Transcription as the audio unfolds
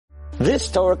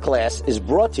This Torah class is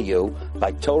brought to you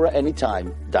by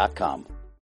TorahAnytime.com.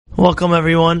 Welcome,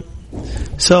 everyone.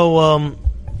 So,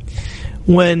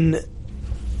 when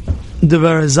the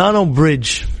Verrazano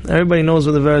Bridge, everybody knows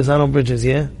where the Verrazano Bridge is,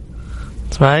 yeah?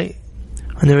 That's right.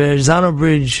 When the Verrazano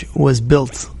Bridge was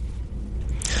built,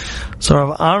 so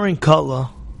Rav Aaron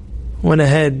Kotler went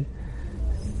ahead,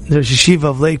 the Yeshiva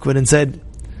of Lakewood, and said,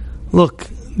 look,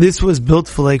 this was built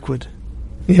for Lakewood.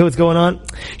 You know what's going on?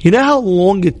 You know how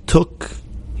long it took?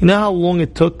 You know how long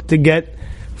it took to get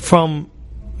from,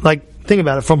 think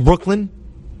about it, from Brooklyn,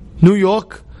 New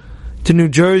York, to New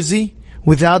Jersey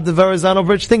without the Verrazano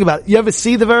Bridge? Think about it. You ever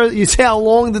see the Verrazano? You see how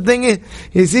long the thing is?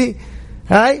 You see?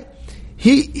 Right?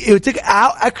 It would take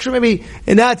extra maybe,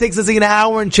 and now it takes us like an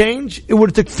hour and change. It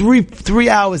would have took three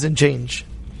hours and change.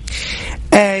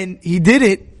 And he did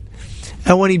it.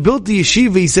 And when he built the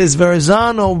yeshiva, he says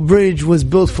Verrazano Bridge was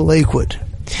built for Lakewood.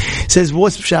 He says,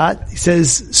 what's pshat? He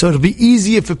says, so it'll be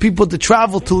easier for people to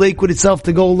travel to Lakewood itself,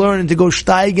 to go learn and to go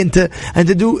steig and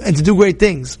to do great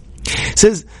things. He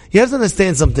says, you have to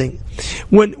understand something.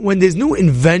 When there's new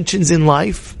inventions in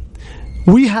life,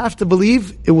 we have to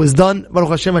believe it was done.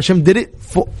 Baruch Hashem, Hashem did it.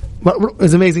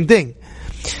 It's an amazing thing.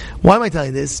 Why am I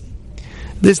telling you this?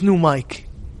 This new mic.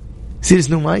 See this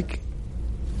new mic?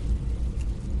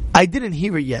 I didn't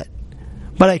hear it yet,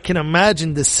 but I can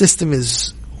imagine the system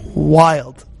is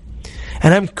wild.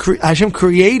 And Hashem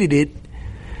created it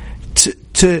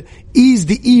to ease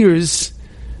the ears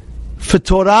for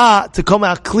Torah to come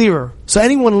out clearer. So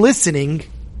anyone listening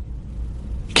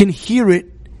can hear it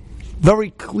very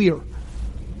clear.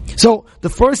 So the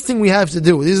first thing we have to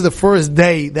do, this is the first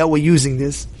day that we're using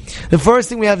this, the first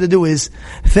thing we have to do is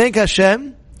thank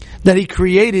Hashem that He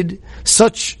created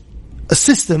such a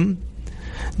system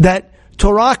that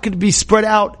Torah could be spread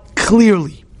out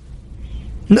clearly.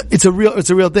 It's a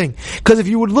real thing. Because if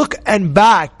you would look and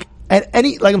back at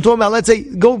any, like I'm talking about, let's say,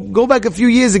 go back a few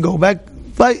years ago,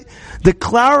 the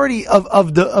clarity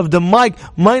of the mic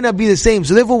might not be the same.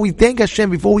 So therefore we thank Hashem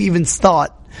before we even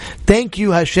start. Thank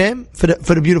you, Hashem, for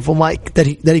the beautiful mic that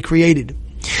He created.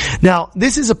 Now,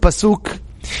 this is a pasuk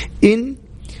in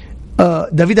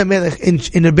David HaMelech,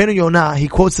 in Rabbeinu Yonah. He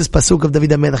quotes this pasuk of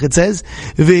David HaMelech. It says,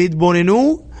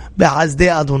 "V'hidbonenu be'azdei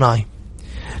Adonai."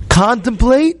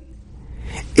 Contemplate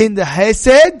in the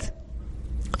Hesed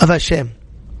of Hashem.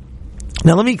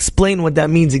 Now, let me explain what that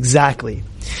means exactly.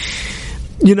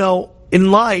 You know,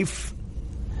 in life,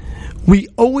 we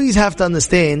always have to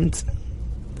understand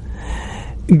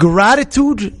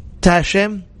gratitude to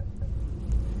Hashem.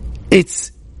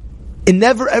 It's a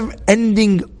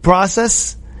never-ending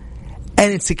process,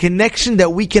 and it's a connection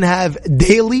that we can have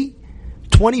daily,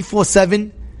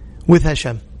 24/7 with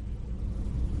Hashem.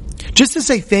 Just to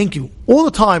say thank you all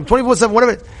the time, 24/7,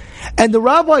 whatever. And the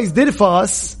rabbis did it for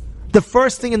us the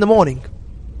first thing in the morning.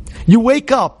 You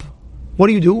wake up. What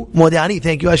do you do? Modani,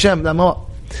 thank you Hashem.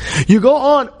 You go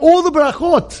on all the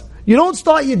brachot. You don't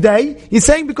start your day. You're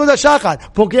saying because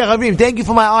Hashachar, Pokei Chavim, thank you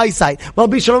for my eyesight.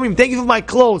 Malbi Shalomim, thank you for my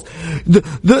clothes.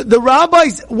 The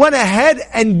rabbis went ahead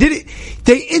and did it.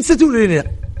 They instituted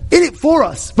it for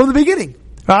us from the beginning.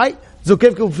 Right?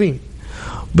 Zokev Kufim.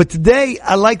 But today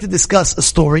I'd like to discuss a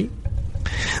story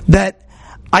that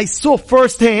I saw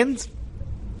firsthand.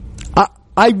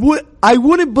 I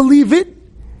wouldn't believe it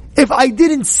if I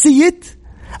didn't see it.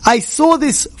 I saw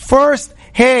this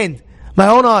firsthand. My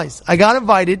own eyes. I got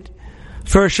invited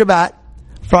for a Shabbat.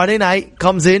 Friday night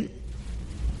comes in.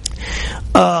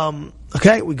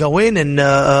 Okay, we go in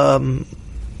and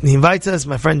he invites us.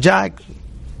 My friend Jack,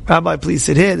 Rabbi, please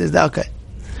sit here. There's that. Okay,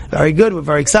 very good. We're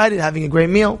very excited, having a great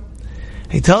meal.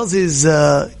 He tells his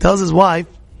wife.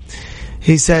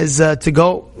 He says to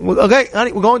go. Okay,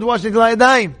 honey, we're going to wash Netilat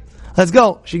Yadayim. Let's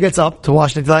go. She gets up to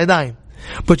wash Netilat Yadayim,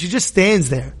 but she just stands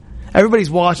there. Everybody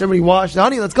washed.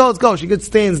 Honey, let's go. She just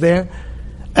stands there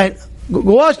and go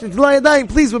wash Netilat Yadayim,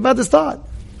 please. We're about to start.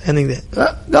 Standing there.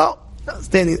 No,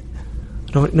 standing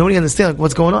there. Nobody understands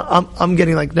what's going on. I'm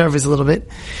getting nervous a little bit.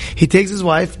 He takes his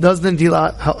wife, does the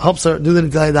Netilat, helps her do the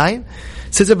Netilat Yadayim,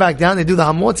 sits her back down. They do the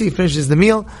hamotzi, finishes the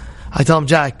meal. I tell him,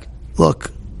 Jack,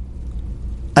 look,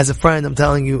 as a friend, I'm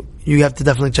telling you, you have to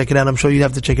definitely check it out. I'm sure you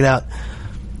have to check it out.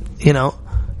 You know,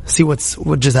 see what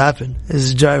just happened. This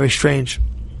is very strange.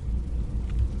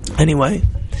 Anyway,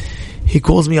 he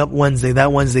calls me up Wednesday.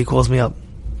 That Wednesday he calls me up.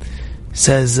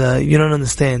 Says, you don't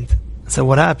understand. I said,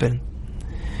 what happened?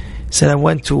 He said, I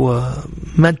went to a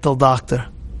mental doctor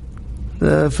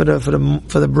for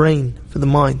the brain, for the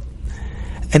mind.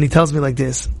 And he tells me like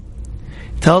this.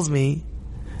 He tells me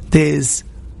there's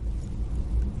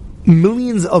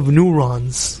millions of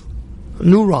neurons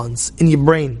in your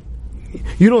brain.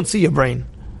 You don't see your brain.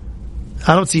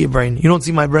 I don't see your brain. You don't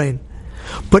see my brain.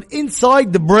 But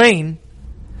inside the brain,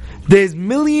 there's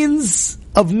millions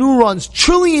of neurons,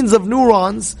 trillions of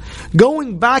neurons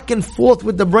going back and forth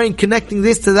with the brain, connecting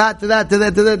this to that, to that, to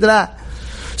that, to that, to that.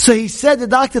 So he said, the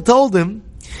doctor told him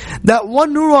that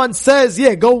one neuron says,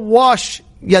 yeah, go wash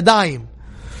yadayim.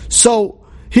 So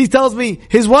he tells me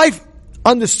his wife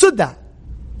understood that.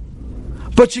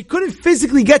 But she couldn't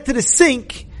physically get to the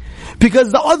sink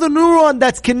because the other neuron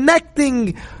that's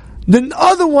connecting the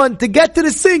other one to get to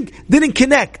the sink didn't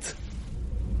connect.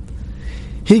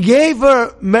 He gave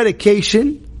her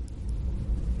medication.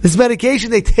 This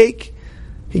medication they take,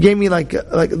 he gave me like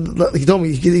he told me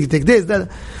you can take this,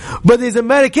 that. But there's a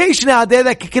medication out there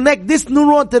that can connect this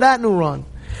neuron to that neuron.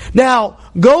 Now,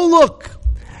 go look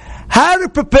how to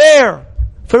prepare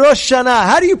for Rosh Hashanah.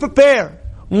 How do you prepare?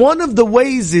 One of the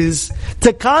ways is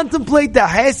to contemplate the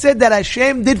Hesed that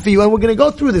Hashem did for you. And we're going to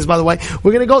go through this, by the way.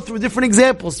 We're going to go through different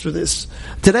examples for this.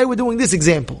 Today we're doing this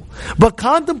example. But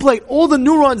contemplate all the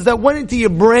neurons that went into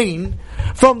your brain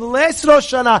from the last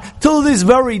Rosh Hashanah till this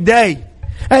very day.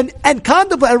 And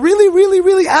contemplate, and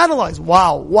really analyze.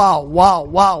 Wow.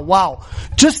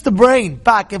 Just the brain,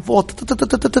 back and forth,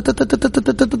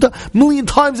 million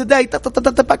times a day,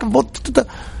 back and forth.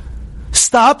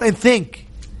 Stop and think.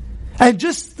 And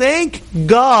just thank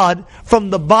God from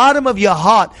the bottom of your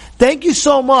heart. Thank you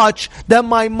so much that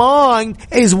my mind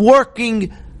is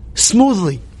working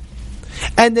smoothly.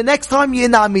 And the next time you're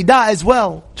in the Amidah as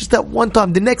well, just that one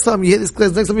time, the next time you hear this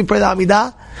class, next time you pray the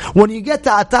Amidah, when you get to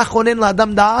Atah Chonen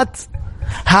L'Adam Da'at,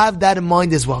 have that in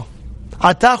mind as well.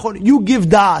 Atah Chonen, you give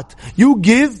Da'at. You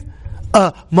give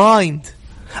a mind.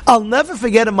 I'll never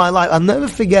forget in my life,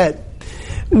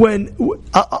 when,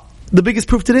 the biggest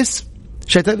proof to this,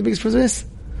 should I tell you the biggest proof of this?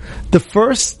 The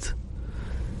first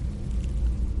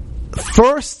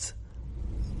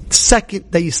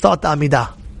second that you start the Amidah.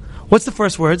 What's the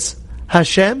first words?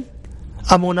 Hashem,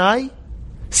 Amonai,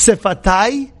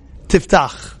 Sefatai,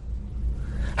 Tiftach.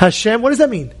 Hashem, what does that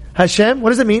mean? Hashem,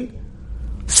 what does it mean?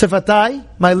 Sefatai,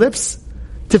 my lips,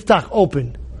 Tiftach,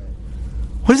 open.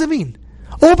 What does it mean?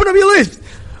 Open up your lips.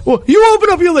 Well, you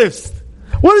open up your lips.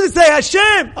 What does it say?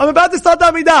 Hashem, I'm about to start the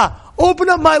Amidah. Open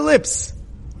up my lips.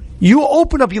 You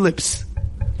open up your lips.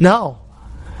 No.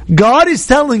 God is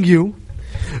telling you,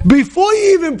 before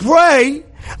you even pray,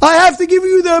 I have to give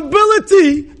you the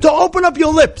ability to open up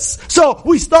your lips. So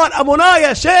we start, Amonai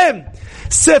Hashem,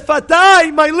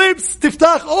 Sefatai, my lips,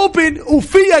 Tiftach, open,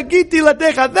 Ufi Agiti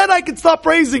Latecha. Then I can start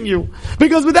praising you.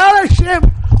 Because without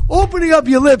Hashem opening up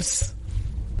your lips,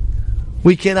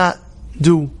 we cannot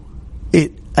do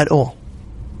it at all.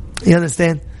 You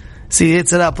understand? See,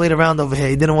 Yitzhak played around over here.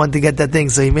 He didn't want to get that thing,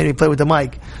 so he made me play with the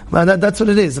mic. That's what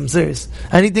it is. I'm serious.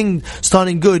 Anything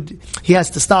starting good, he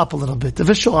has to stop a little bit.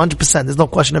 For sure, 100%. There's no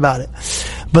question about it.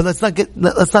 But let's not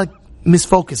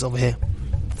misfocus over here.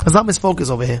 Let's not misfocus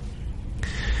over here.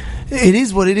 It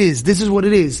is what it is. This is what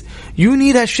it is. You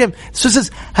need Hashem. So it says,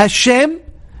 Hashem,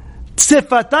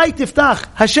 Tsefatai Tiftach.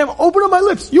 Hashem, open up my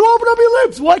lips. You open up your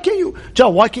lips. Why can't you? Joe,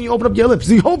 why can't you open up your lips?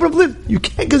 You open up lips. You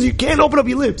can't, because you can't open up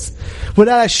your lips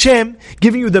without Hashem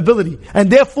giving you the ability.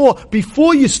 And therefore,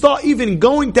 before you start even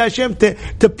going to Hashem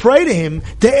to pray to Him,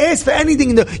 to ask for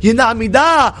anything in the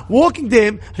Amidah, walking to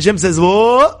Him, Hashem says,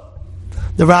 "Oh,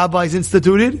 the rabbis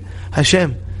instituted,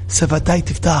 Hashem, Tsefatai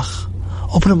Tiftach.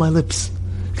 Open up my lips.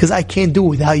 Because I can't do it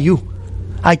without you.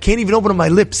 I can't even open up my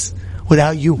lips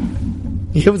without you."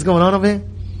 You hear what's going on over here?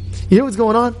 You hear what's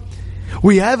going on?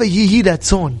 We have a Yihi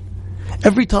that's on.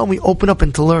 Every time we open up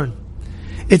and to learn.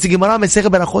 It's a Gemara Mesechah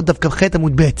Berachot Daf Kaf Chet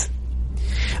Amud Bet.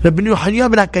 Rabbi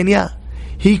Yochanan ben Hakanya,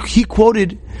 he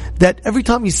quoted that every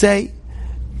time you say,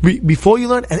 before you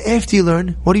learn and after you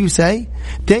learn, what do you say?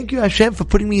 Thank you Hashem for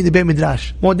putting me in the Beit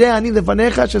Midrash.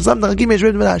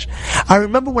 I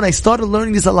remember when I started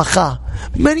learning this halacha,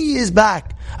 many years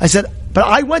back, I said, but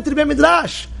I went to the Beit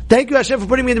Midrash. Thank you Hashem for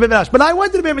putting me in the Beit Midrash. But I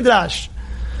went to the Beit Midrash.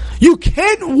 You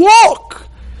can't walk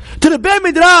to the Beit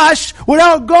Midrash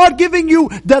without God giving you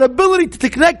that ability to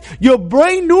connect your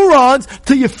brain neurons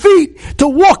to your feet to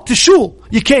walk to shul.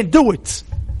 You can't do it.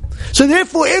 So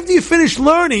therefore, after you finish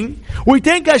learning, we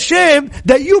thank Hashem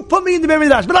that you put me in the Beit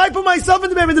Midrash, but I put myself in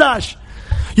the Beit Midrash.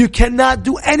 You cannot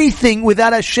do anything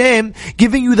without Hashem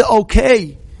giving you the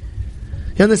okay.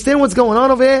 You understand what's going on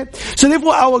over here? So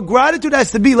therefore, our gratitude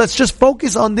has to be, let's just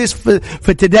focus on this for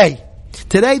today.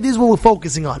 Today, this is what we're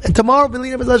focusing on. And tomorrow,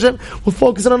 Hashem, we'll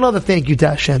focus on another thank you to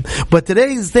Hashem. But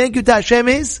today's thank you to Hashem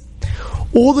is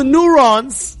all the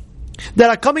neurons that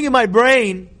are coming in my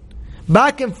brain,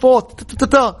 back and forth,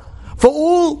 for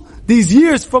all these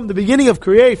years from the beginning of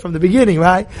creation, from the beginning,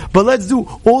 right? But let's do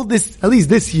all this, at least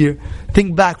this year,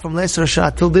 think back from last Rosh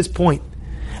Hashanah till this point.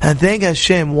 and thank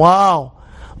Hashem. Wow,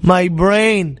 my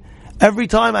brain. Every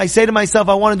time I say to myself,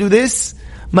 I want to do this,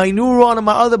 my neuron in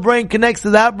my other brain connects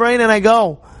to that brain, and I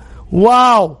go,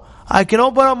 wow, I can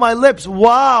open up my lips.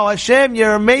 Wow, Hashem,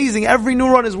 you're amazing. Every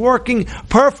neuron is working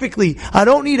perfectly. I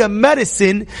don't need a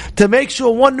medicine to make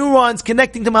sure one neuron's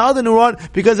connecting to my other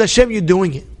neuron, because Hashem, you're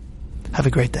doing it. Have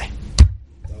a great day.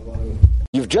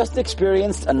 You've just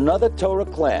experienced another Torah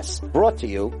class brought to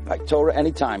you by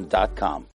TorahAnytime.com.